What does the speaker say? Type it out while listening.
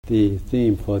The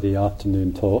theme for the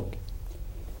afternoon talk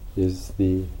is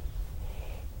the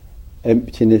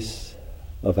emptiness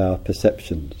of our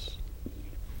perceptions.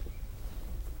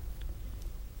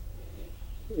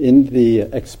 In the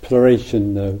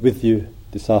exploration with you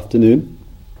this afternoon,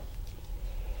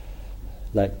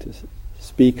 I'd like to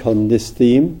speak on this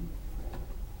theme.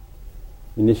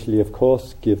 Initially, of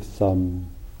course, give some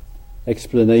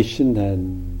explanation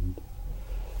and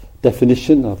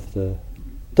definition of the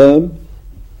term.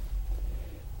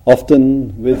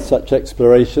 Often with such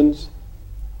explorations,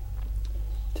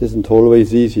 it isn't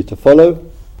always easy to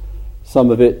follow.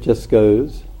 Some of it just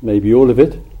goes, maybe all of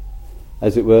it,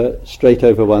 as it were, straight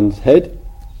over one's head.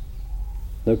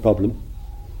 No problem.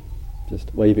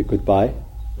 Just wave it goodbye.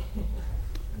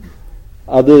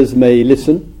 Others may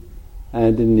listen,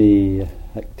 and in the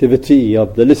activity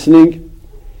of the listening,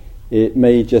 it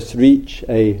may just reach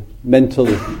a mental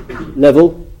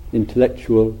level,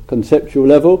 intellectual, conceptual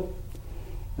level,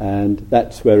 and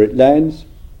that's where it lands.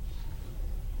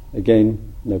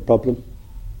 Again, no problem.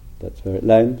 That's where it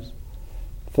lands.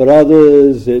 For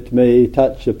others, it may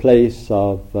touch a place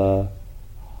of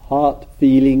heart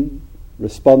feeling,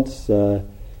 response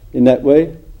in that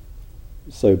way.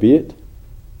 So be it.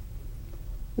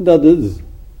 And others,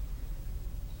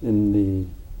 in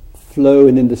the flow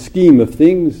and in the scheme of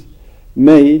things,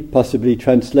 may possibly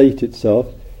translate itself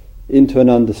into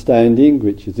an understanding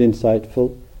which is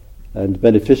insightful and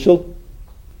beneficial,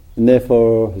 and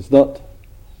therefore is not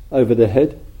over their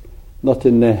head, not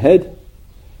in their head,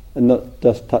 and not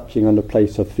just touching on the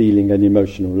place of feeling and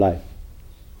emotional life.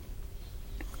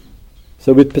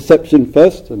 So with perception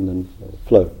first, and then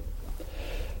flow.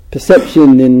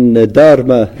 Perception in the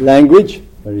Dharma language,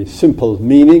 very simple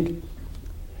meaning,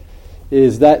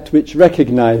 is that which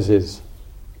recognizes.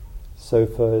 So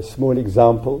for a small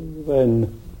example,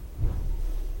 when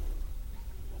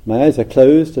my eyes are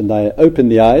closed and I open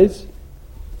the eyes,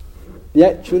 the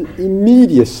actual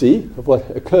immediacy of what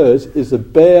occurs is a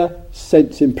bare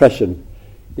sense impression.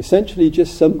 Essentially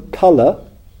just some colour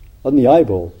on the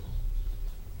eyeball.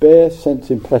 Bare sense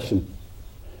impression.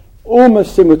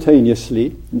 Almost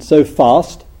simultaneously, and so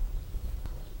fast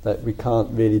that we can't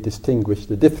really distinguish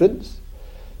the difference,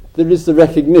 there is the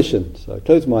recognition. So I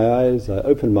close my eyes, I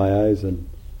open my eyes, and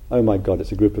oh my God,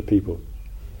 it's a group of people.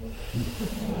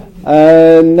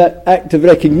 And that act of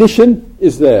recognition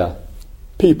is there.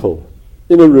 People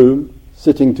in a room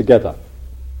sitting together.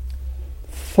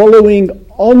 Following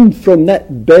on from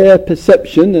that bare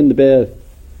perception and the bare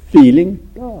feeling,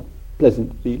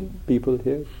 pleasant feeling, people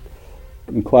here,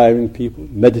 inquiring people,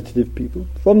 meditative people,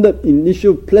 from the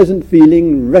initial pleasant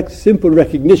feeling, simple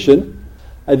recognition,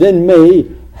 I then may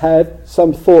have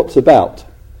some thoughts about.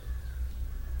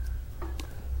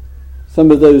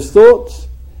 Some of those thoughts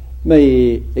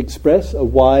may express a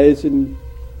wise and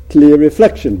clear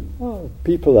reflection.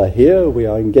 People are here, we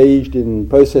are engaged in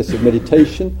process of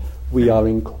meditation, we are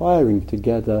inquiring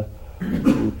together,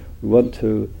 we want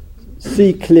to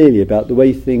see clearly about the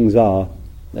way things are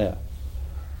there.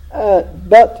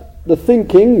 But the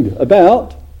thinking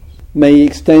about may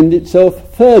extend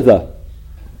itself further.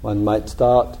 One might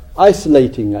start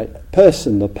isolating a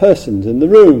person or persons in the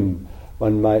room.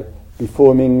 One might be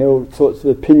forming all sorts of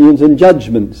opinions and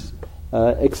judgments,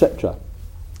 etc.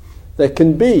 There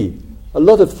can be a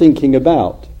lot of thinking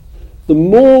about. The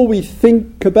more we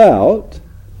think about,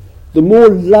 the more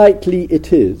likely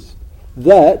it is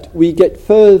that we get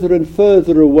further and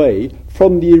further away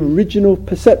from the original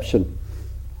perception.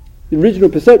 The original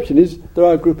perception is there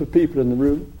are a group of people in the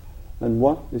room, and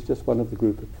one is just one of the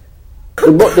group.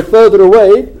 And the further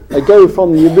away I go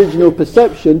from the original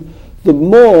perception, the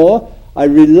more I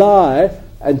rely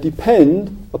and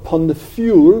depend upon the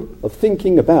fuel of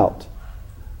thinking about.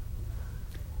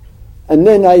 And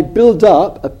then I build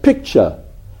up a picture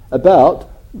about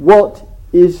what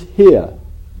is here.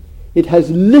 It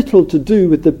has little to do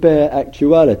with the bare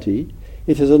actuality.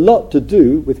 It has a lot to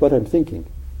do with what I'm thinking.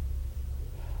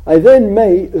 I then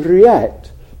may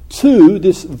react to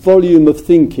this volume of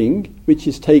thinking which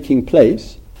is taking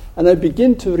place, and I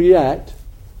begin to react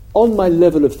on my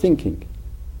level of thinking.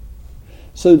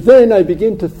 So then I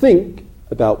begin to think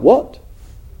about what?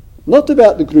 Not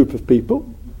about the group of people,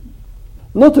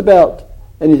 not about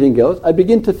anything else. I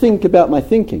begin to think about my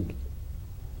thinking.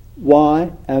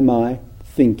 Why am I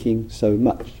thinking so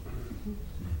much?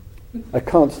 I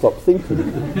can't stop thinking.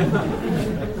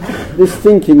 This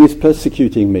thinking is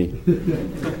persecuting me.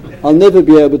 I'll never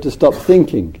be able to stop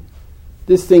thinking.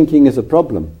 This thinking is a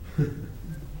problem.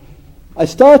 I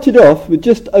started off with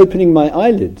just opening my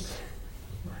eyelids,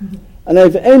 and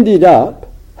I've ended up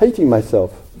hating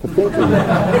myself for thinking.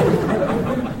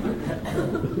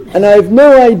 And I have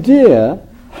no idea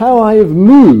how I have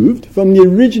moved from the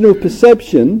original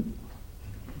perception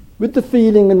with the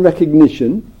feeling and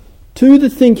recognition to the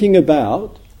thinking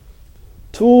about,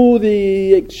 to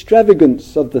the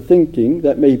extravagance of the thinking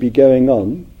that may be going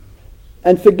on,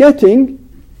 and forgetting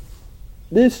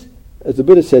this, as the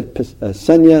Buddha said,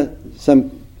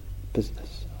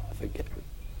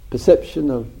 perception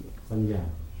of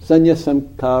sanya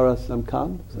samkara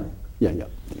samkhan. Yeah.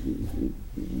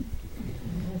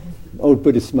 Old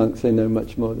Buddhist monks, they know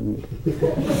much more than me.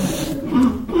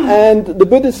 And the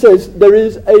Buddha says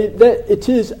it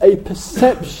is a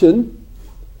perception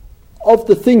of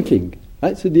the thinking.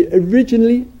 Right? So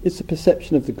originally it's a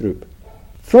perception of the group.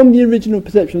 From the original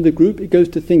perception of the group, it goes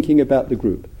to thinking about the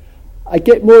group. I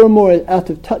get more and more out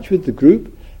of touch with the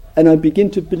group, and I begin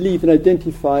to believe and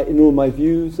identify in all my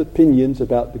views, opinions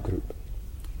about the group.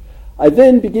 I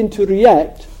then begin to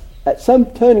react at some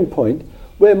turning point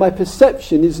where my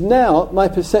perception is now my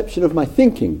perception of my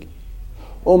thinking,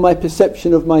 or my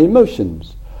perception of my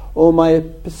emotions, or my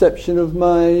perception of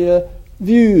my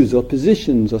views or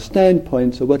positions or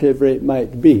standpoints or whatever it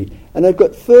might be. And I've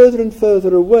got further and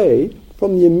further away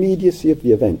from the immediacy of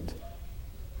the event.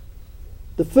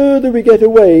 The further we get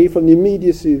away from the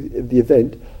immediacy of the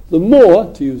event, the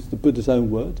more, to use the Buddha's own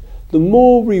words, the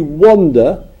more we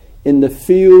wander in the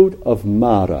field of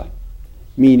Mara.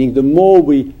 Meaning the more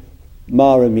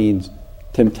Mara means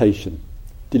temptation,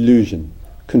 delusion,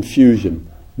 confusion,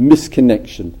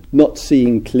 misconnection, not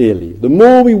seeing clearly. The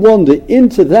more we wander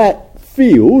into that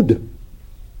field,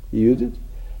 use it,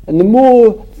 and the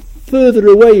more further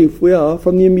away we are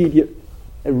from the immediate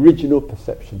original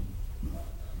perception.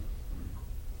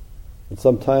 And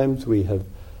sometimes we have,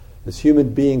 as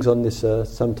human beings on this earth,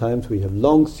 sometimes we have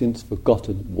long since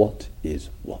forgotten what is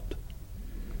what.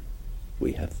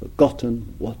 We have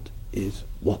forgotten what is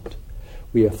what.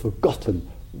 We have forgotten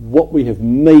what we have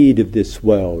made of this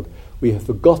world. We have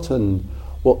forgotten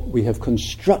what we have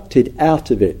constructed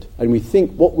out of it. And we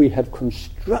think what we have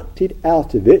constructed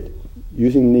out of it,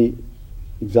 using the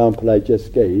example I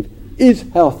just gave, is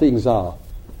how things are.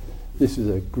 This is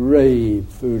a grave,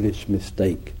 foolish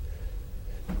mistake.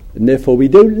 And therefore we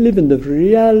don't live in the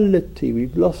reality.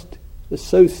 We've lost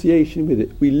association with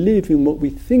it. We live in what we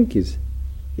think it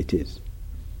is.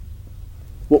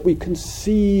 What we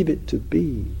conceive it to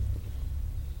be.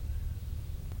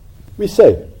 We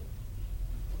say,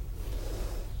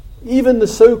 even the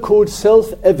so-called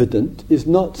self-evident is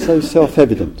not so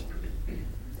self-evident.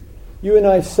 You and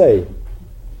I say,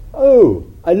 oh,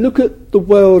 I look at the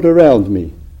world around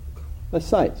me. My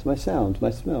sights, my sounds,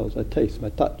 my smells, my taste, my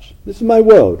touch. This is my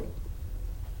world.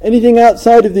 Anything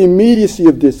outside of the immediacy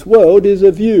of this world is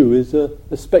a view, is a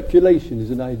speculation,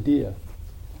 is an idea.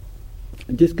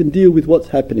 And just can deal with what's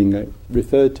happening. I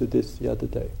referred to this the other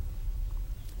day.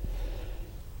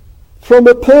 From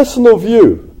a personal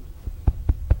view,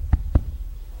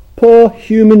 per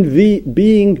human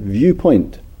being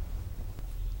viewpoint,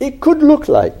 it could look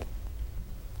like,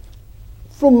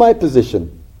 from my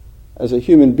position as a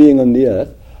human being on the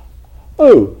earth,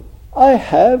 oh, I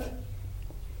have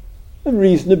a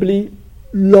reasonably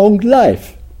long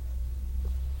life.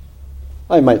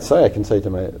 I might say, I can say to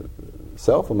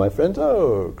myself or my friends,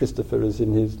 oh, Christopher is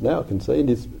in his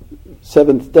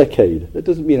 7th decade. That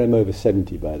doesn't mean I'm over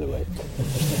 70, by the way.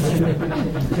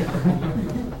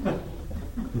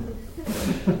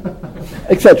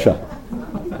 Etc.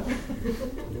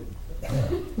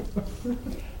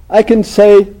 I can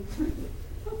say,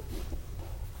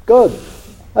 God,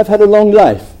 I've had a long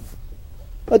life.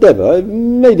 Whatever, I've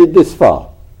made it this far.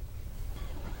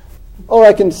 Or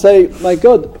I can say, my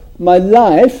God, my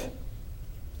life,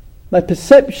 my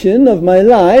perception of my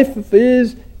life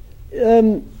is,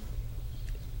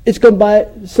 it's gone by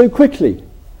so quickly.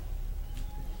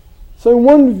 So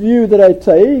one view that I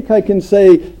take, I can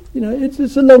say,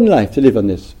 it's a long life to live on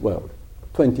this world.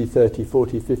 20, 30,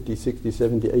 40, 50, 60,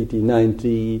 70, 80,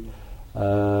 90,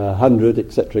 100,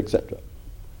 etc., etc.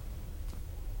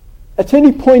 At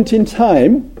any point in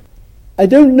time, I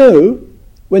don't know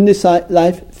when this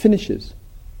life finishes.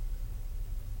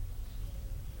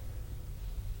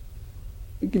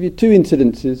 I'll give you 2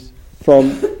 incidences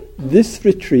from this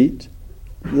retreat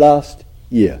last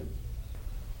year.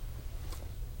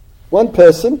 One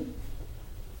person,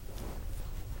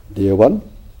 dear one,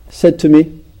 said to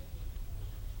me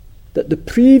that the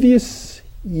previous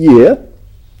year,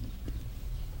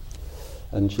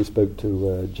 and she spoke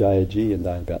to Jayaji and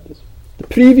I about this, the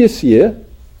previous year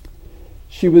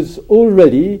she was all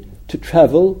ready to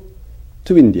travel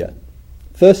to India.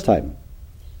 First time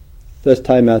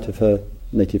out of her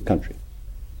native country,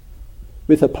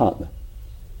 with her partner.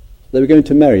 They were going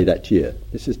to marry that year.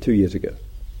 This is 2 years ago.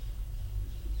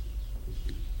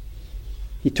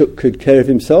 He took good care of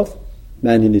himself,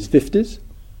 man in his 50s.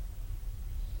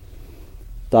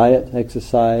 Diet,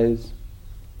 exercise,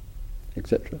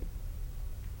 etc.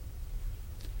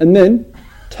 And then,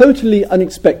 totally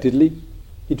unexpectedly,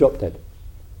 he dropped dead.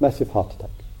 Massive heart attack.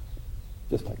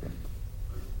 Just like that.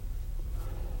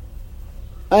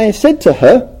 I said to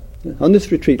her, on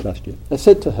this retreat last year, I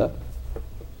said to her,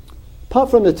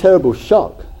 apart from the terrible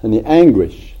shock and the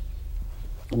anguish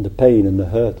and the pain and the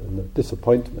hurt and the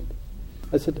disappointment,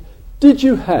 I said, did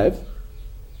you have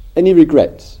any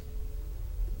regrets?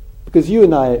 Because you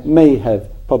and I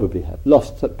probably have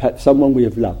lost perhaps someone we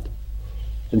have loved.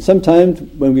 And sometimes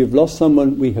when we have lost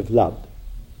someone we have loved,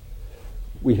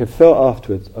 we have felt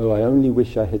afterwards, oh, I only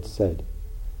wish I had said,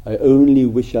 I only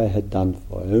wish I had done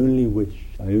for, I only wish,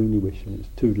 and it's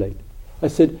too late. I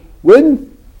said,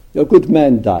 when your good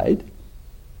man died,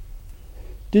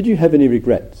 did you have any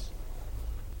regrets?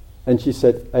 And she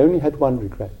said, I only had one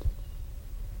regret.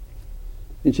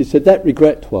 And she said, that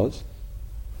regret was,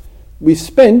 we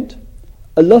spent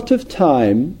a lot of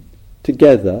time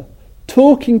together,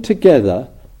 talking together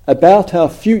about our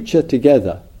future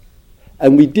together,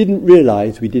 and we didn't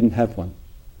realise we didn't have one.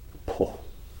 Poor.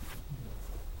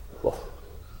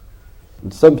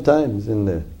 And sometimes in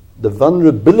the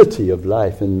vulnerability of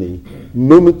life and the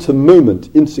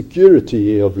moment-to-moment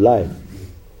insecurity of life,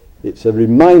 it's a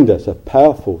reminder, it's a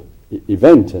powerful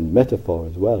event and metaphor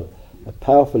as well, a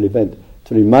powerful event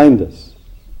to remind us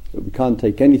that we can't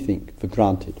take anything for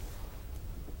granted.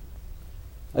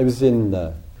 I was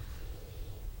in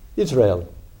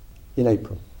Israel in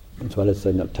April, as well as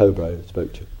in October I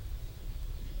spoke to.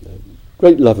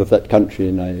 Great love of that country,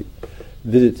 and I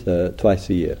visit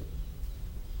twice a year.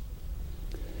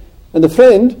 And a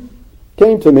friend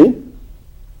came to me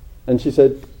and she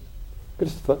said,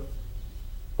 Christopher,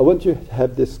 I want you to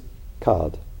have this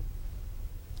card.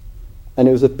 And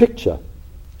it was a picture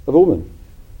of a woman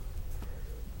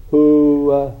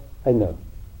who I know,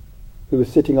 who was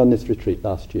sitting on this retreat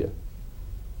last year.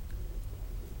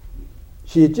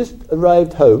 She had just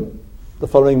arrived home the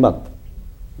following month.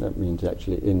 That means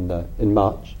actually in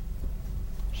March.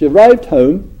 She arrived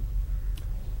home.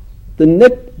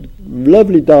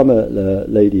 Lovely Dharma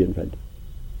lady and friend.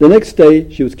 The next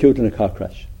day she was killed in a car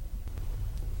crash.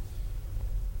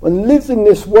 One lives in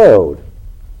this world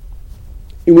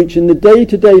in which in the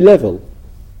day-to-day level,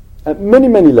 at many,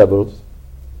 many levels,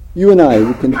 you and I,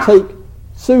 we can take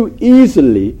so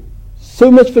easily,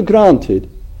 so much for granted,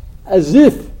 as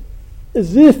if there's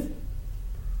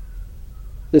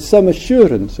some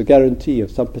assurance, a guarantee of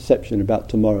some perception about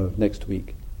tomorrow, next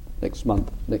week, next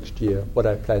month, next year, what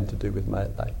I plan to do with my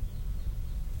life.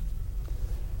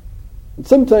 And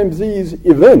sometimes these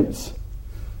events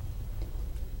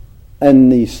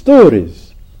and the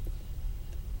stories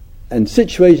and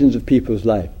situations of people's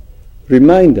life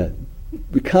remind us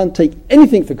we can't take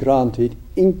anything for granted,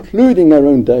 including our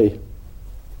own day.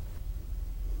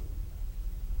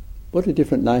 What a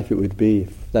different life it would be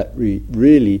if that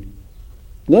really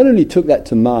not only took that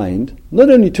to mind, not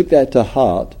only took that to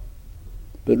heart,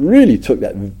 but really took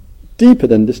that deeper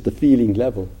than just the feeling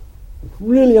level.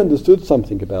 Really understood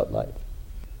something about life.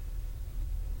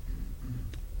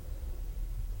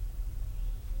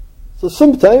 So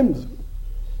sometimes,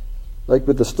 like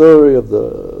with the story of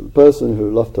the person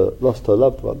who lost her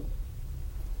loved one,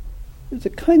 it's a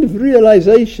kind of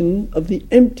realization of the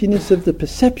emptiness of the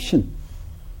perception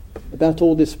about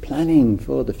all this planning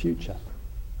for the future.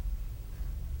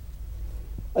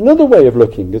 Another way of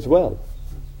looking as well.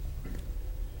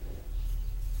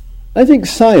 I think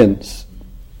science,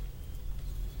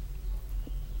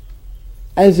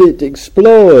 as it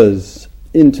explores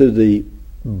into the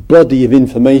body of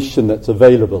information that's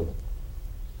available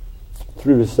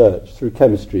through research, through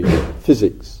chemistry,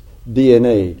 physics,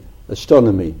 DNA,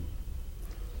 astronomy,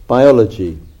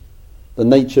 biology, the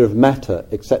nature of matter,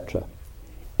 etc.,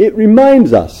 it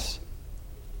reminds us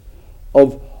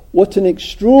of what an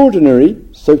extraordinary,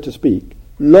 so to speak,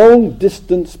 long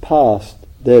distance past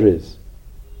there is.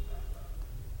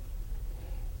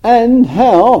 And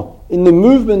how, in the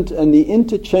movement and the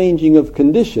interchanging of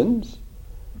conditions,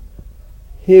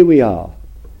 here we are,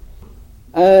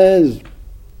 as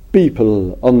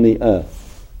people on the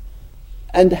earth.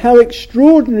 And how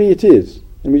extraordinary it is,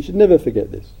 and we should never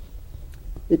forget this,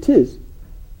 it is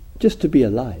just to be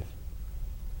alive.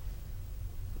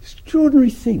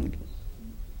 Extraordinary thing.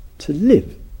 To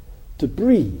live, to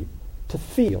breathe, to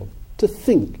feel, to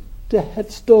think, to have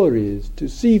stories, to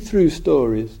see through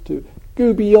stories, to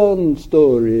go beyond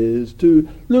stories, to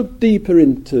look deeper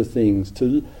into things,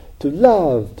 to to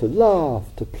love, to laugh,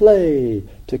 to play,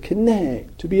 to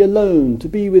connect, to be alone, to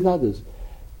be with others.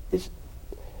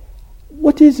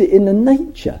 What is it in the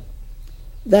nature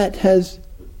that has,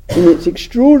 in its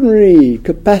extraordinary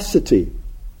capacity,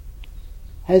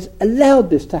 has allowed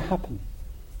this to happen?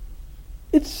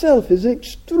 Itself is an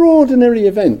extraordinary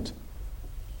event.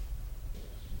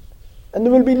 And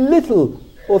there will be little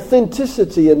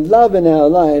authenticity and love in our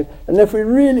life unless we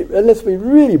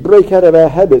really break out of our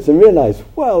habits and realize,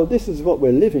 wow, this is what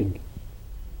we're living.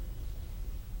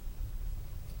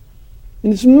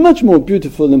 And it's much more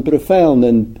beautiful and profound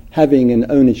than having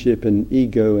an ownership and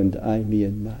ego and I, me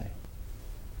and my.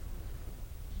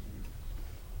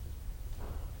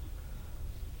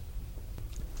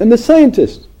 And the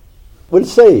scientist will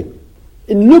say,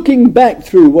 in looking back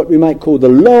through what we might call the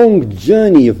long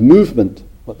journey of movement,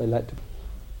 what they like to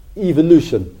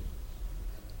evolution,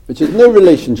 which has no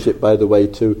relationship, by the way,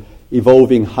 to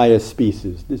evolving higher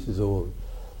species. This is all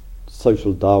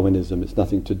social Darwinism. It's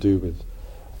nothing to do with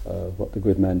what the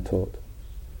good man taught.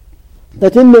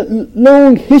 That in the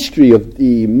long history of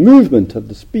the movement of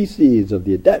the species, of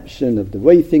the adaptation, of the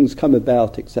way things come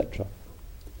about, etc.,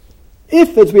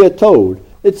 if, as we are told,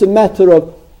 it's a matter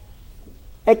of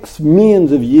X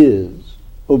millions of years,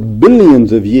 or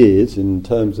billions of years in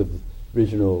terms of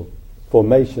original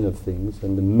formation of things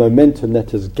and the momentum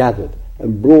that has gathered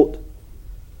and brought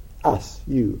us,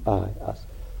 you, I, us,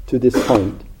 to this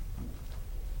point.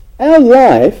 Our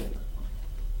life,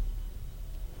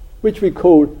 which we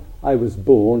call I was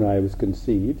born, I was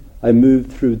conceived, I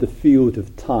moved through the field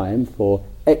of time for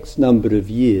X number of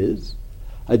years.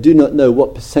 I do not know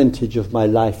what percentage of my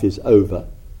life is over.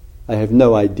 I have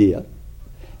no idea.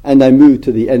 And I move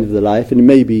to the end of the life, and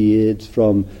maybe it's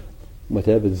from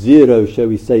whatever, 0, shall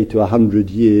we say, to 100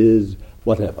 years,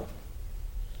 whatever.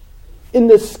 In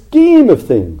the scheme of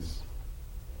things,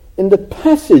 in the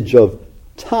passage of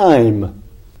time,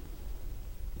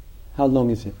 how long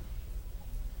is it?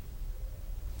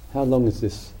 How long is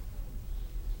this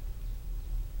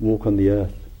walk on the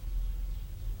earth?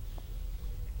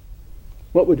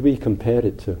 What would we compare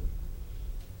it to?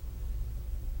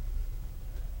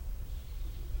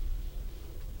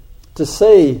 To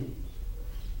say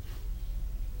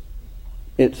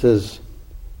it's as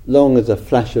long as a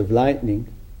flash of lightning,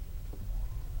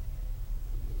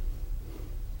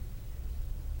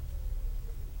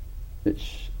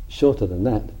 it's shorter than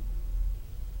that.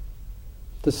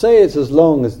 To say it's as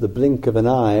long as the blink of an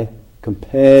eye,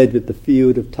 compared with the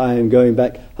field of time going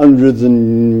back hundreds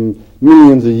and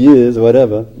millions of years or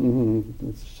whatever,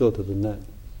 it's shorter than that.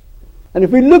 And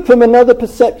if we look from another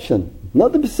perception,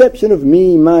 not the perception of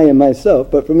me, my and myself,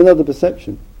 but from another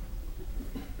perception,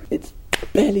 it's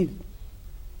barely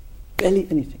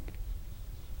anything.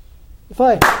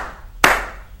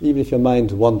 Even if your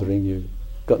mind's wandering, you've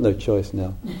got no choice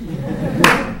now.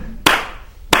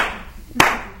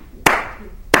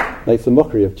 Makes a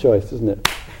mockery of choice, doesn't it?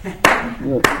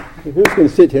 Who's going to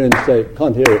sit here and say,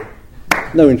 can't hear it?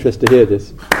 No interest to hear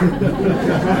this.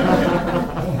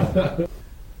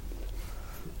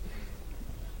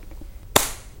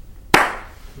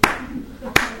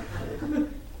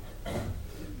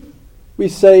 We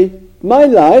say, my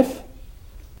life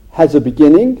has a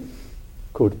beginning,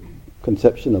 called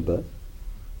conception or birth.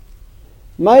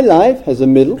 My life has a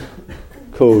middle,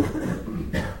 called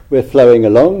we're flowing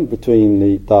along between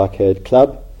the dark-haired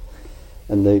club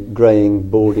and the greying,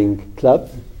 balding club,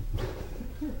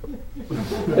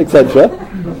 etc.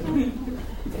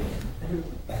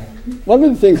 One of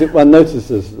the things that one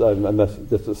notices,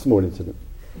 just a small incident.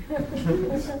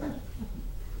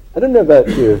 I don't know about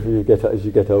you as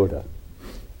you get older.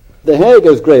 The hair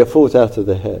goes grey, it falls out of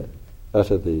the head.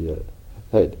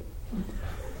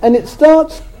 And it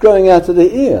starts growing out of the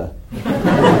ear.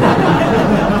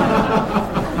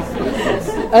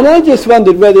 And I just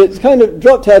wondered whether it's kind of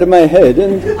dropped out of my head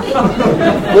and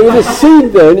there was a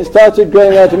seed there and it started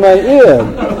growing out of my ear.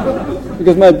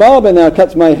 Because my barber now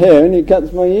cuts my hair and he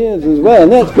cuts my ears as well.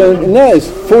 And now it's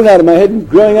fallen out of my head and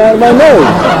growing out of my nose.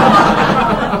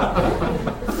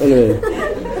 Anyway.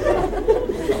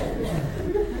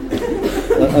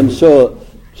 I'm sure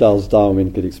Charles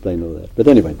Darwin could explain all that. But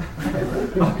anyway.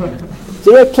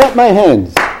 So I clap my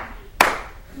hands.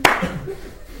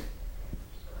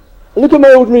 I look at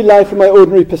my ordinary life and my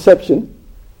ordinary perception.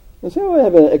 I say, I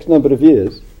have an X number of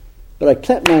years. But I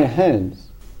clap my hands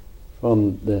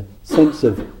from the sense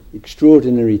of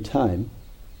extraordinary time.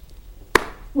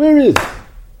 Where is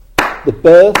the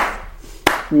birth,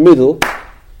 middle,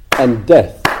 and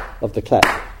death of the clap?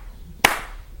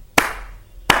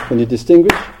 Can you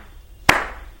distinguish?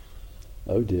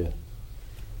 Oh dear.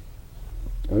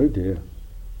 Oh dear.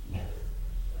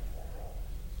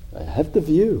 I have the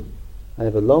view. I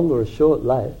have a long or a short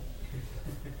life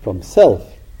from self.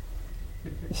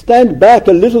 Stand back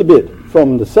a little bit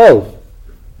from the self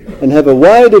and have a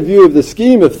wider view of the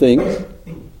scheme of things.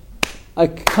 I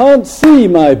can't see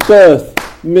my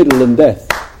birth, middle and death.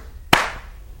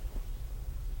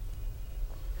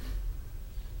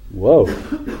 Whoa.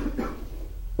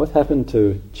 What happened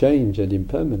to change and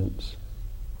impermanence?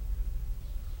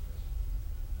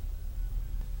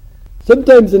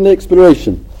 Sometimes in the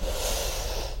exploration,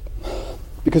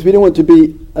 because we don't want to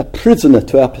be a prisoner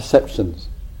to our perceptions.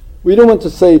 We don't want to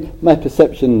say my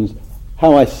perceptions,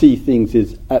 how I see things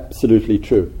is absolutely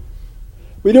true.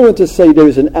 We don't want to say there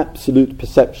is an absolute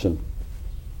perception.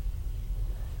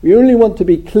 We only want to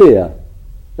be clear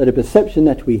that a perception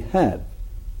that we have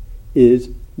is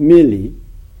merely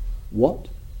what?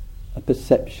 A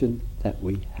perception that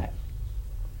we have.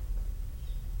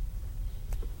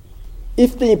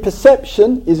 If the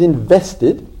perception is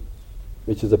invested,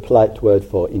 which is a polite word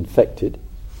for infected,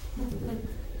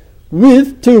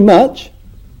 with too much,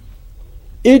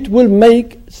 it will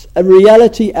make a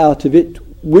reality out of it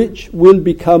which will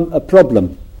become a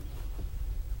problem.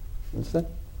 Understand?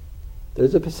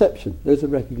 There's a perception, there's a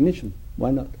recognition.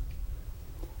 Why not?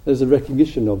 There's a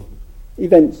recognition of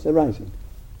events arising.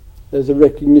 There's a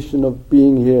recognition of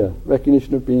being here,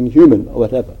 recognition of being human, or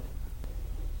whatever.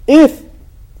 If,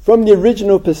 from the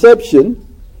original perception,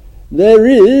 there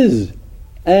is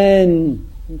an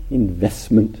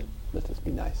investment, let us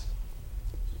be nice,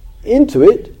 into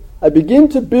it, I begin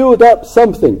to build up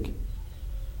something.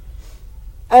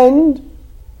 And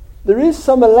there is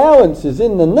some allowances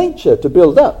in the nature to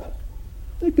build up.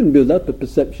 I can build up a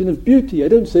perception of beauty. I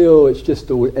don't say, oh, it's just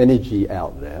all energy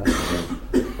out there,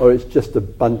 or it's just a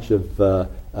bunch of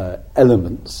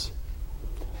elements,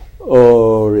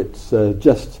 or it's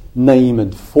just name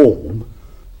and form.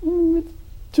 It's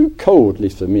too cold, at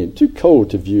least for me, too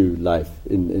cold to view life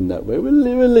in that way. We'll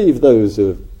leave those who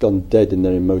have gone dead in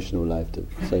their emotional life to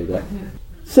say that.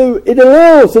 So it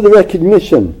allows for the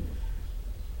recognition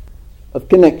of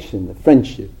connection, of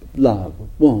friendship, of love, of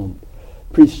warmth,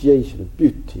 appreciation of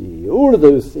beauty, all of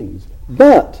those things.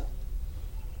 But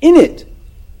in it,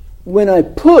 when I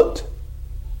put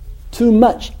too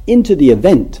much into the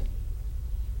event,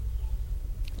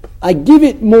 I give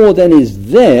it more than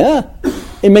is there,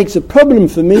 it makes a problem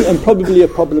for me and probably a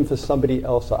problem for somebody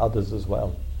else or others as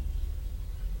well.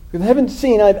 Because I haven't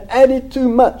seen, I've added too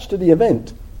much to the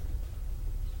event.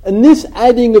 And this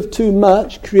adding of too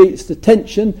much creates the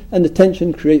tension, and the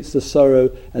tension creates the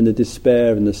sorrow and the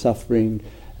despair and the suffering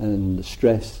and the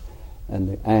stress and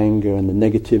the anger and the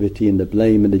negativity and the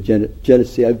blame and the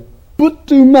jealousy. I've put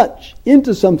too much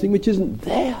into something which isn't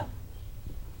there.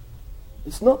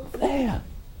 It's not there.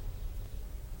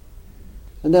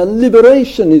 And our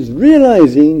liberation is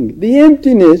realizing the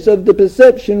emptiness of the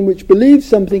perception which believes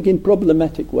something in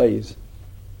problematic ways.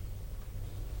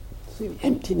 See the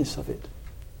emptiness of it.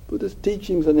 Buddha's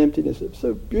teachings on emptiness are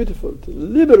so beautiful to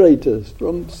liberate us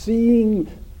from seeing,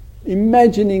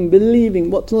 imagining, believing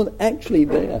what's not actually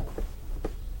there.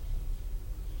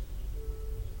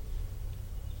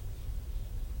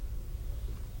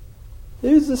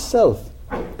 There's the self,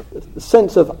 the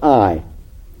sense of I.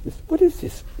 What is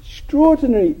this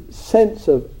extraordinary sense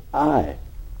of I?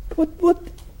 What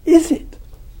is it?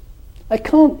 I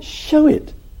can't show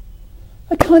it.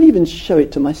 I can't even show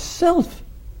it to myself,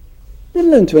 let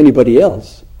alone to anybody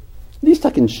else. At least I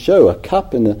can show a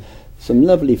cup and some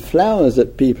lovely flowers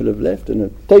that people have left and a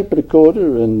tape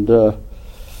recorder and a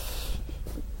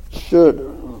shirt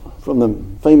from the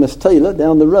famous tailor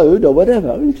down the road or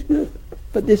whatever.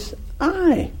 But this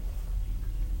I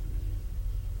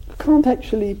can't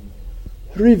actually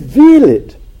reveal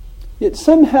it. Yet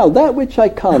somehow that which I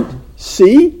can't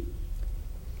see,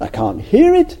 I can't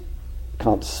hear it, I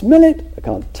can't smell it, I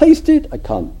can't taste it, I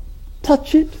can't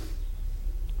touch it,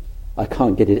 I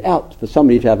can't get it out for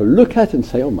somebody to have a look at and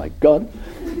say, oh my God.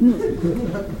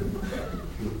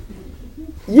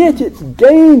 Yet it's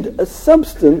gained a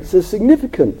substance, a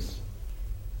significance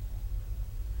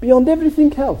beyond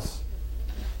everything else.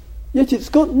 Yet it's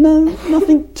got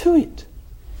nothing to it.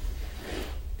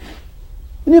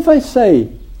 And if I say,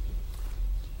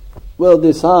 well,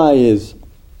 this I is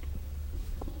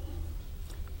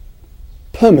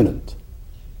permanent,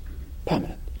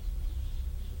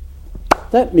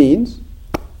 that means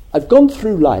I've gone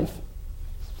through life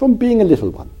from being a little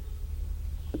one,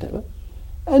 whatever,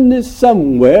 and there's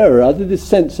somewhere or other this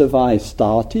sense of I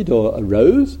started or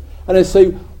arose, and I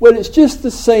say, well, it's just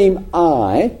the same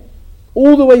I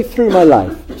all the way through my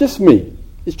life, just me.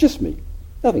 It's just me,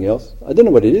 nothing else. I don't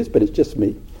know what it is, but it's just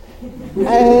me.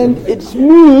 And it's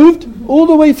moved all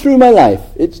the way through my life.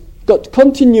 It's got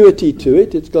continuity to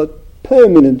it, it's got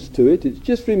permanence to it, it's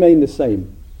just remained the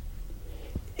same.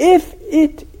 If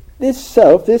this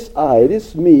self, this I,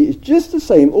 this me, is just the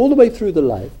same all the way through the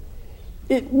life,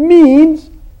 it means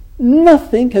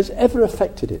nothing has ever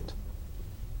affected it.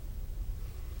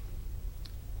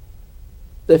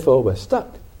 Therefore we're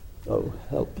stuck. Oh,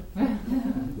 help.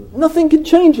 Nothing can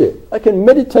change it. I can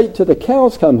meditate till the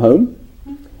cows come home.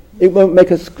 It won't make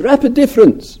a scrap of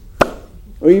difference.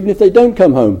 Or even if they don't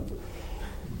come home.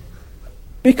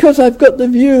 Because I've got the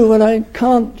view and I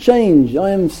can't change. I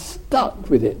am stuck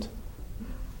with it.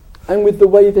 And with the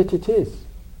way that it is.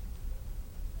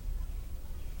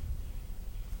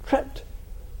 Trapped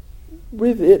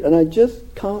with it, and I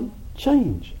just can't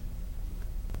change.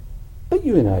 But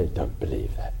you and I don't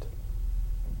believe that.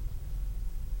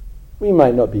 We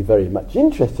might not be very much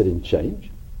interested in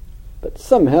change, but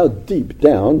somehow deep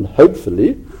down,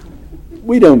 hopefully,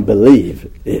 we don't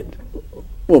believe it.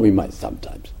 Well, we might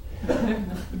sometimes.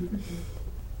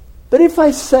 But if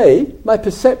I say my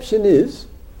perception is,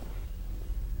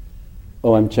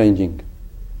 oh, I'm changing.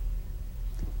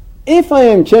 If I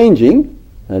am changing,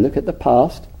 and I look at the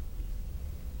past,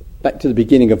 back to the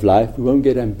beginning of life, we won't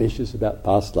get ambitious about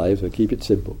past lives, we'll keep it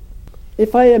simple.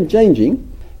 If I am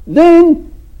changing,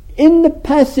 then in the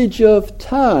passage of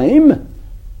time,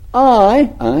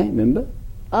 I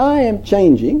am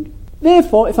changing.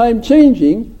 Therefore, if I am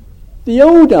changing, the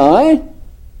old I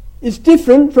is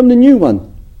different from the new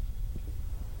one.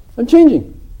 I'm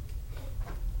changing.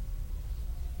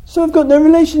 So I've got no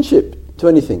relationship to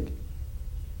anything.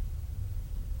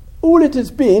 All it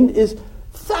has been is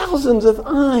thousands of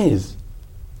eyes,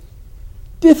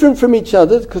 different from each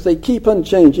other because they keep on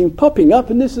changing, popping up,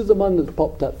 and this is the one that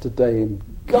popped up today, and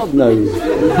God knows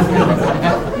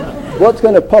what's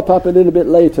going to pop up a little bit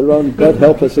later on. God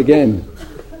help us again.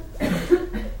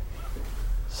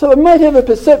 So I might have a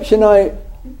perception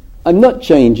I'm not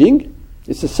changing,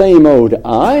 it's the same old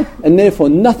I, and therefore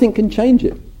nothing can change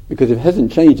it, because if it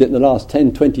hasn't changed it in the last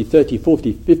 10, 20, 30,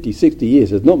 40, 50, 60 years,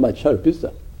 there's not much hope, is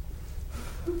there?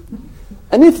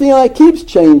 And if the I keeps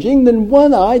changing, then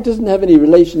one I doesn't have any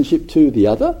relationship to the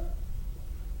other.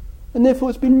 And therefore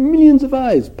it's been millions of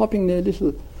eyes popping their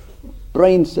little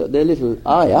brains, their little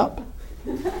eye up,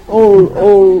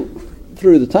 all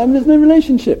through the time. There's no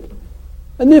relationship.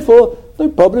 And therefore, no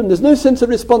problem, there's no sense of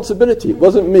responsibility. It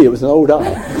wasn't me, it was an old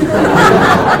I.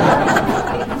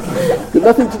 Got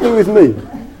nothing to do with me.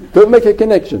 Don't make a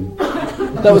connection.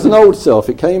 That was an old self,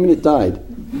 it came and it died.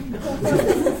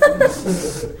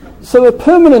 So a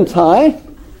permanent I,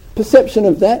 perception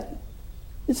of that,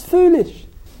 is foolish.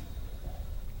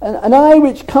 An I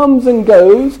which comes and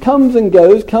goes,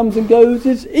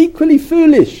 is equally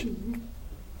foolish.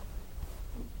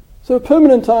 So a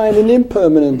permanent I and an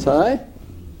impermanent I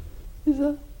is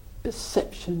a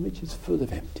perception which is full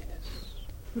of emptiness.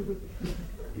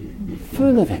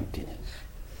 Full of emptiness.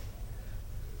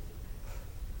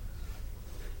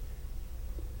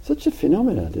 Such a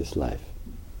phenomenon, this life.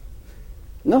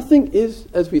 Nothing is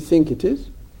as we think it is,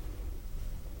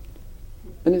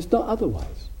 and it's not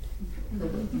otherwise.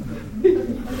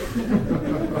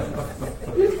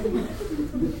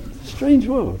 Strange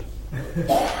world.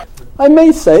 I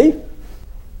may say,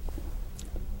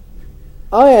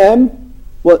 I am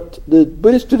what the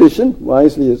Buddhist tradition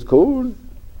wisely is called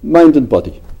mind and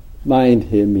body. Mind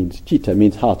here means citta,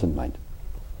 means heart and mind.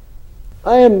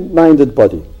 I am mind and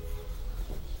body.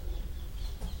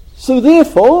 So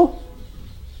therefore,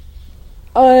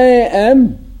 I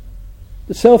am,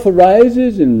 the self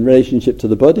arises in relationship to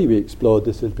the body, we explored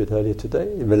this a little bit earlier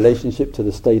today, in relationship to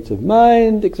the state of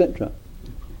mind, etc.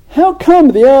 How come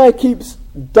the I keeps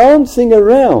dancing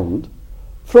around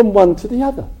from one to the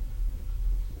other?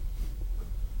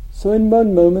 So in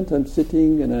one moment I'm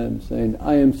sitting and I'm saying,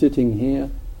 I am sitting here,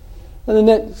 and the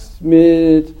next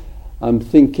minute I'm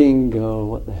thinking, oh,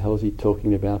 what the hell is he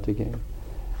talking about again?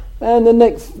 And the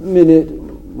next minute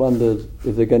wonders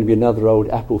if there's going to be another old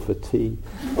apple for tea,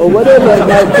 or whatever it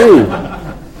might be.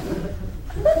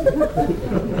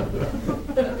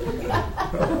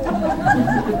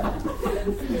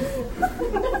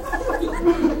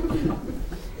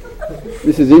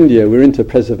 This is India, we're into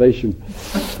preservation.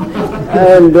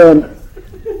 And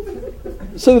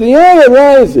so the I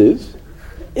arises,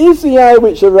 is the I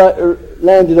which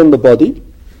landed on the body,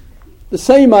 the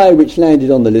same I which landed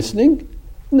on the listening,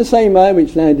 and the same I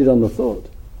which landed on the thought.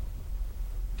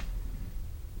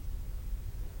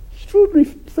 Extraordinary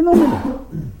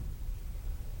phenomenon.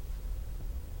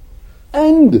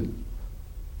 And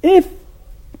if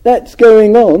that's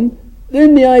going on,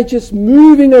 then the I just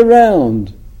moving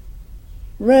around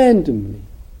randomly,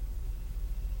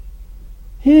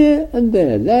 here and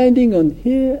there, landing on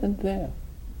here and there.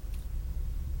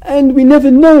 And we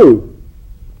never know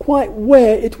quite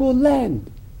where it will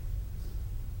land.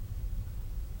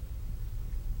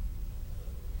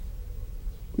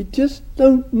 We just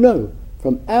don't know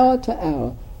from hour to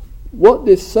hour what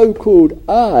this so-called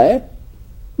I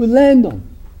will land on.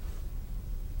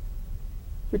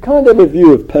 We can't have a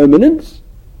view of permanence.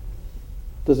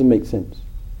 Doesn't make sense.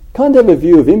 Can't have a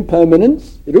view of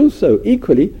impermanence. It also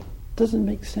equally doesn't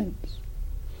make sense.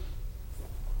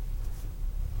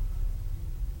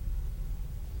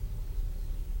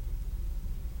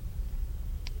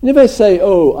 And if I say,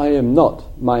 oh, I am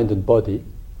not mind and body,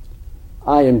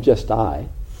 I am just I,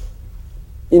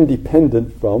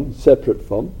 independent from, separate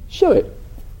from, show it.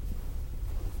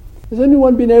 Has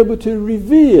anyone been able to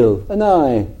reveal an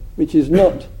I which is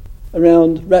not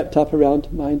wrapped up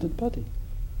around mind and body?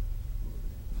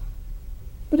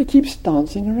 But it keeps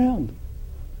dancing around.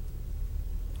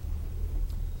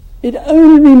 It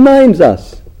only reminds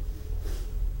us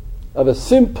of a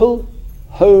simple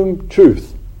home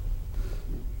truth.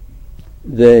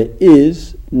 There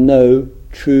is no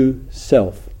true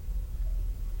self.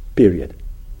 Period.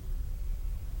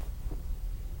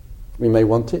 We may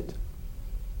want it.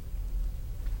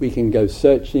 We can go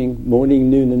searching morning,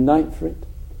 noon and night for it.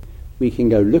 We can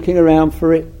go looking around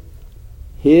for it,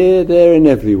 here, there and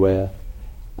everywhere,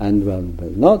 and one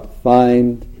will not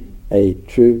find a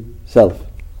true self.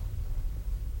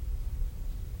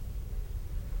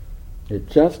 It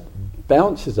just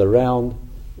bounces around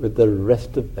with the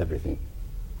rest of everything.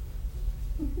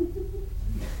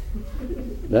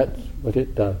 That's what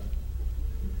it does.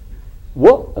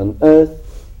 What on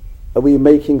earth are we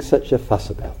making such a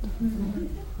fuss about?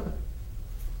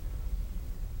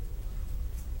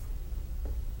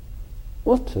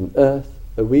 What on earth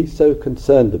are we so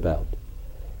concerned about?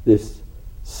 This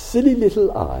silly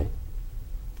little I,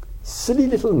 silly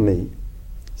little me,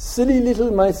 silly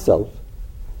little myself.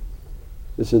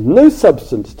 This has no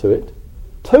substance to it,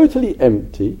 totally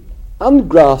empty,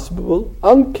 ungraspable,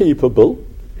 unkeepable,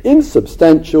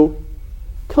 insubstantial,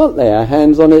 can't lay our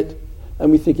hands on it,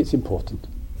 and we think it's important.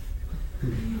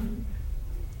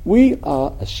 We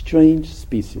are a strange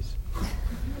species.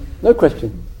 No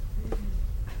question.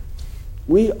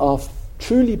 We are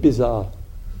truly bizarre.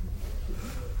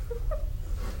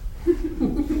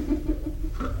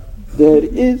 There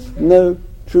is no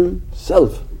true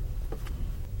self.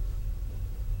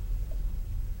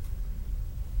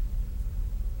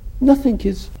 Nothing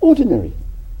is ordinary.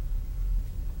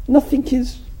 Nothing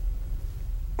is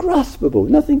graspable.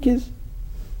 Nothing is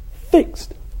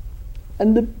fixed.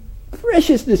 And the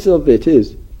preciousness of it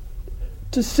is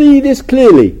to see this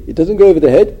clearly. It doesn't go over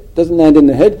the head, doesn't land in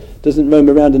the head, doesn't roam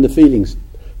around in the feelings.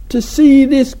 To see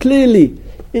this clearly,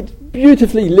 it's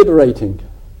beautifully liberating.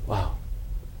 Wow.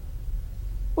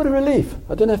 What a relief.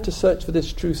 I don't have to search for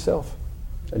this true self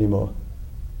anymore.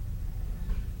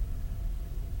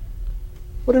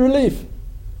 What a relief.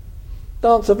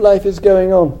 Dance of life is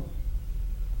going on.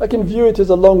 I can view it as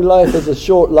a long life, as a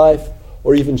short life,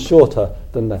 or even shorter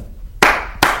than that.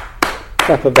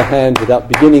 Clap of the hand without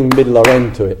beginning, middle or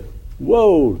end to it.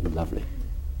 Whoa, lovely.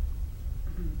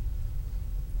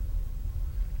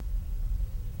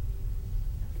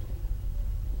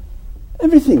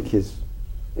 Everything is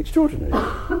extraordinary.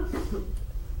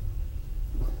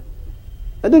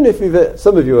 I don't know if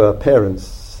some of you are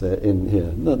parents in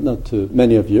here, not too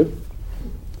many of you.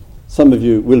 Some of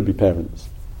you will be parents.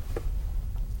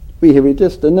 We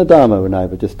Nadama and I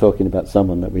were just talking about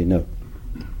someone that we know.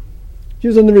 She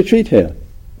was on the retreat here.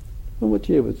 Well, what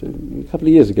year was it? A couple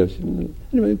of years ago.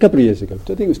 Anyway, a couple of years ago. I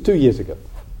think it was 2 years ago.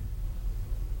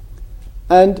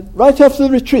 And right after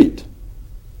the retreat,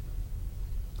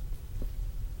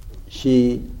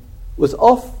 she was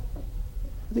off,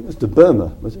 I think it was to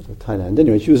Burma, was it, or Thailand?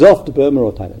 Anyway, she was off to Burma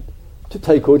or Thailand to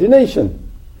take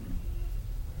ordination.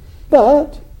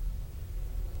 But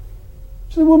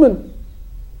she's a woman.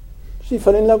 She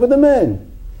fell in love with a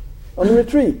man on the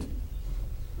retreat.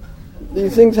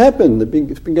 These things happen.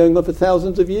 It's been going on for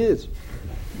thousands of years.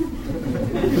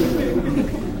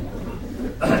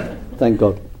 Thank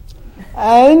God.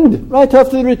 And right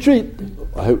after the retreat,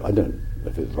 I don't know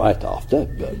if it's right after,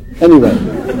 but anyway.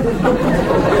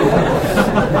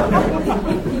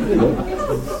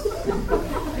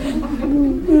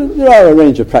 There are a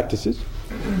range of practices.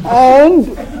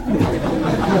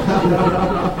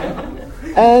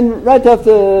 And right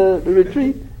after the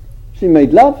retreat, she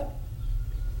made love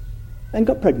and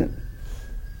got pregnant.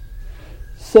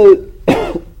 So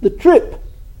the trip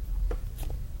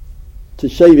to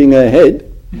shaving her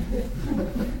head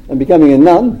and becoming a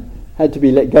nun had to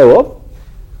be let go of,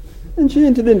 and she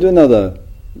entered into another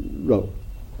role.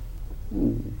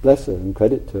 Bless her and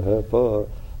credit to her for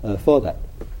that.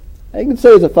 I can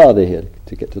say as a father here,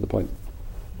 to get to the point.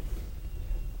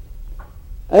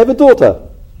 I have a daughter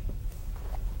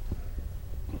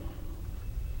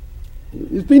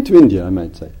who's been to India, I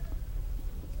might say,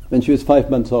 when she was 5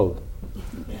 months old.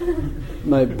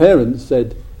 My parents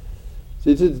said,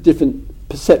 see, it's a different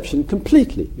perception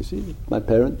completely, you see. My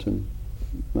parents and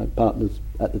my partner's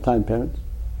at the time parents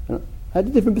had a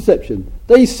different perception.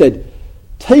 They said,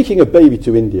 taking a baby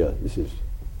to India,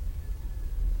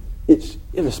 it's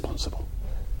irresponsible.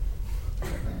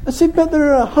 I said, but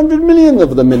there are 100 million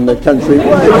of them in the country.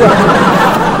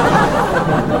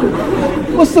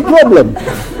 What's the problem?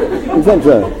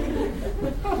 Etc.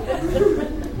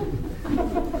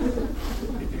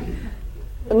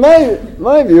 And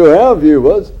my view, our view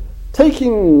was,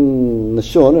 taking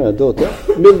Nashona, our daughter,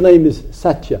 middle name is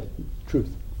Satya, truth.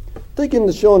 Taking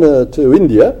Nashona to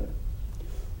India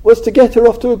was to get her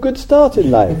off to a good start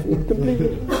in life.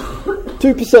 Completely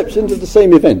two perceptions of the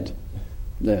same event.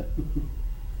 There.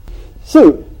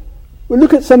 So, we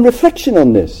look at some reflection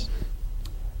on this.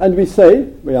 And we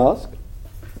ask,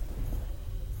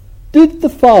 did the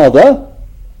father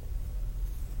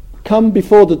come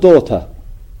before the daughter?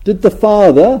 Did the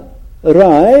father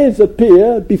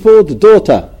appear before the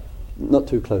daughter? Not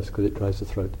too close because it dries the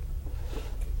throat.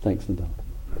 Thanks, Nadal.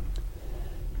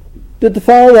 Did the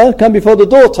father come before the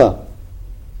daughter?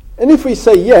 And if we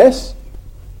say yes,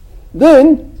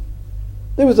 then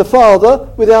there was a father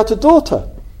without a daughter.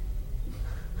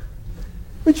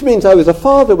 Which means I was a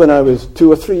father when I was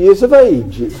 2 or 3 years of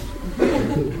age.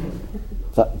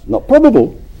 That's not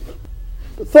probable.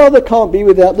 The father can't be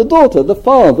without the daughter. The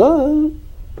father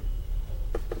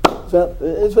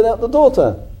is without the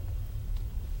daughter.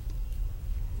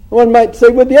 One might say,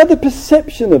 well, the other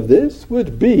perception of this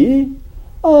would be,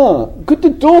 could the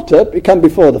daughter become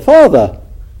before the father?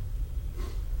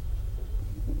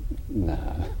 No.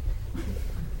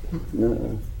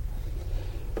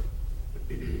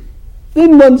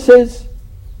 Then one says,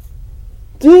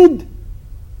 did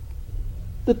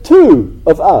the two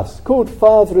of us, called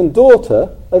father and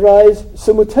daughter, arise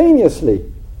simultaneously?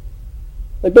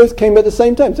 They both came at the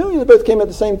same time. So they both came at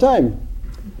the same time.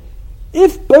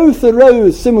 If both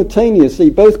arose simultaneously,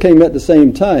 both came at the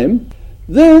same time,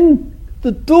 then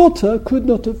the daughter could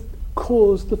not have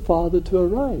caused the father to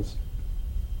arise.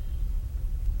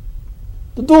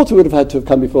 The daughter would have had to have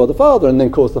come before the father and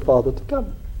then caused the father to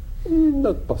come.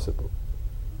 Not possible.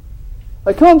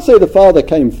 I can't say the father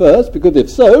came first, because if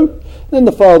so, then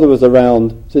the father was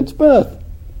around since birth,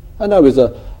 and I was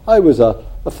a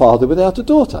father without a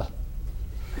daughter.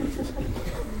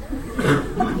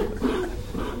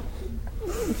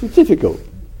 It's difficult.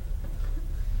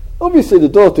 Obviously, the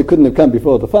daughter couldn't have come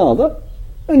before the father,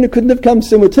 and it couldn't have come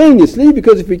simultaneously,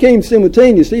 because if it came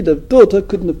simultaneously, the daughter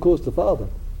couldn't have caused the father.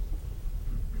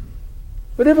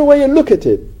 Whatever way you look at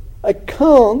it, I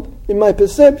can't, in my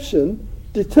perception,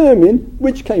 determine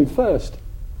which came first.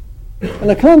 And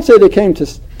I can't say they came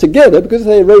together, because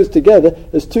they arose together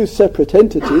as two separate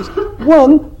entities.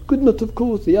 One could not have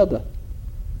caused the other.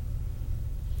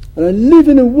 And I live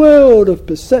in a world of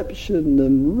perception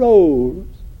and roles,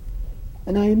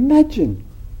 and I imagine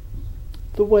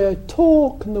the way I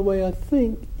talk and the way I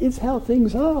think is how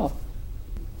things are.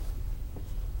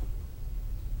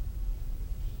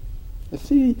 You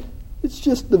see, it's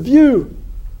just the view.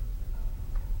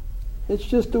 It's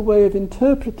just a way of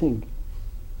interpreting.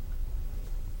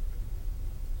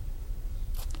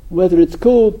 Whether it's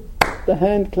called the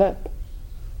hand clap,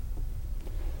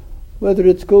 whether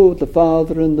it's called the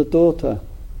father and the daughter,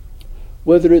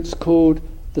 whether it's called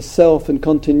the self and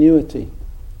continuity,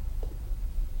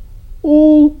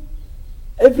 all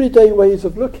everyday ways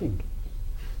of looking.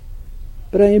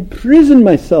 But I imprison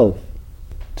myself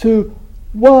to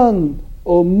one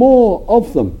or more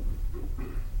of them.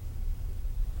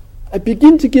 I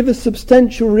begin to give a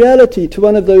substantial reality to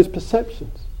one of those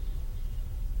perceptions.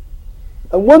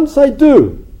 And once I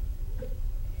do,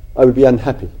 I will be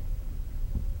unhappy.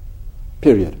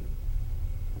 Period.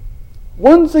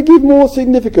 Once I give more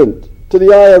significance to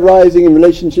the I arising in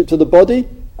relationship to the body,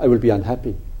 I will be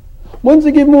unhappy. Once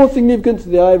I give more significance to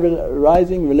the I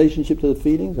arising in relationship to the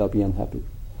feelings, I'll be unhappy.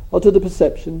 Or to the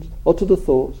perceptions, or to the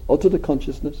thoughts, or to the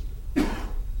consciousness.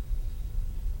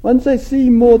 Once I see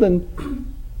more than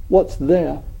what's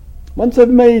there, once I've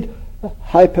made a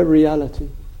hyper-reality,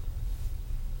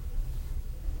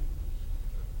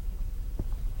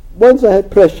 once I have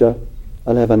pressure,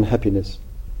 I'll have unhappiness.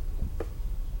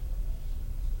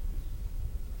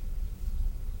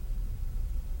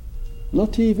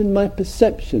 not even my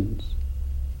perceptions,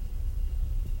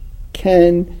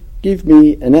 can give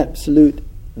me an absolute,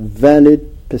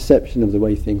 valid perception of the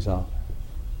way things are.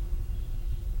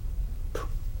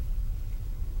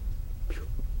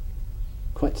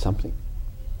 Quite something.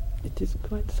 It is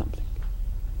quite something.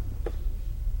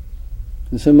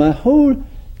 And so my whole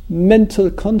mental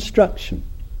construction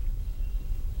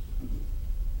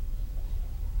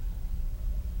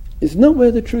is not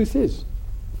where the truth is.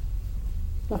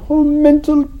 The whole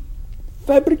mental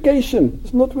fabrication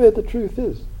is not where the truth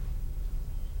is.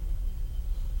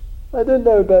 I don't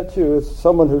know about you, as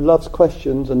someone who loves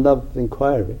questions and loves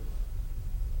inquiry,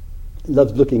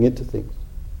 loves looking into things.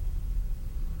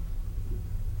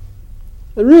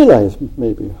 I realise,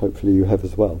 maybe, hopefully you have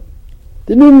as well,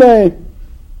 that in my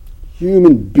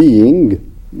human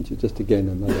being, which is just again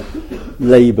another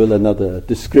label, another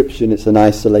description, it's an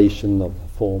isolation of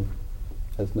form,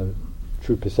 has no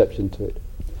true perception to it.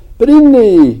 But in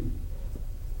the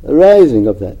arising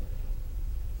of that,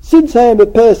 since I am a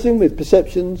person with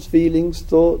perceptions, feelings,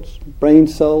 thoughts, brain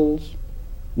cells,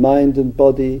 mind and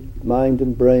body, mind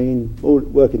and brain, all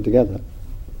working together,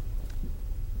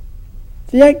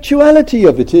 the actuality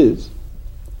of it is,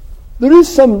 there is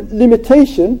some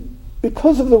limitation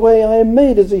because of the way I am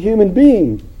made as a human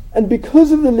being. And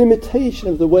because of the limitation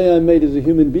of the way I'm made as a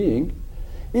human being,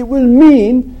 it will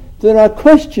mean there are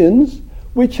questions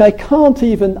which I can't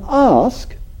even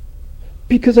ask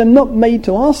because I'm not made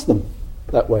to ask them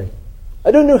that way.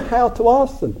 I don't know how to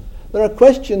ask them. There are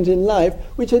questions in life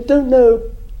which I don't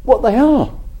know what they are,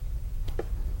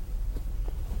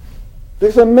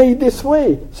 because I'm made this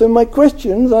way. So my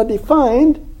questions are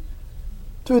defined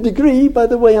to a degree by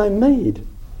the way I'm made.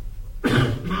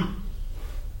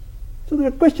 So there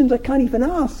are questions I can't even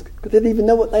ask because I don't even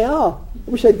know what they are. I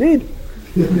wish I did.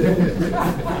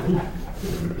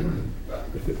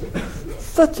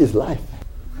 Such is life.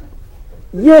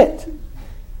 Yet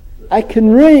I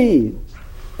can raise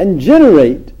and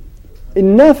generate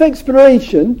enough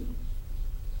exploration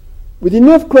with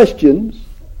enough questions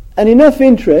and enough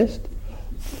interest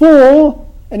for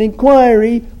an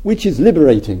inquiry which is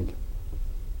liberating,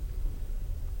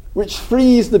 which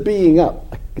frees the being up.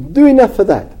 I can do enough for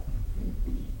that.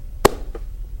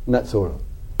 And that's all.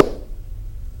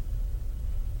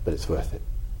 But it's worth it.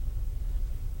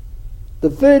 The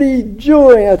very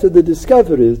joy out of the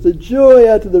discoveries, the joy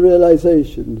out of the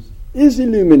realizations is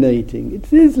illuminating,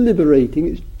 it is liberating,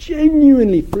 it's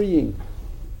genuinely freeing.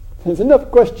 There's enough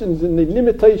questions in the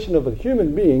limitation of a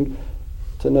human being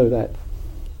to know that,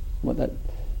 what that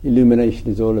illumination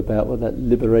is all about, what that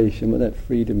liberation, what that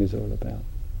freedom is all about.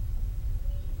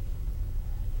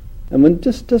 And one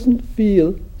just doesn't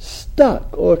feel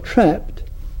stuck or trapped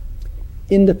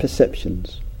in the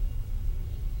perceptions.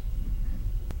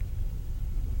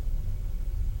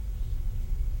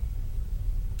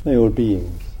 May all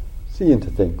beings see into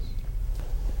things.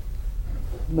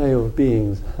 May all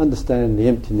beings understand the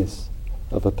emptiness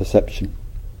of a perception.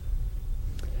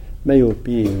 May all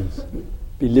beings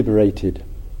be liberated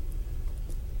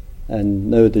and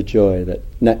know the joy that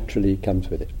naturally comes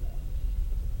with it.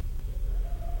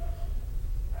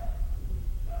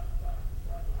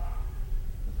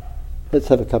 Let's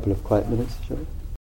have a couple of quiet minutes, shall we?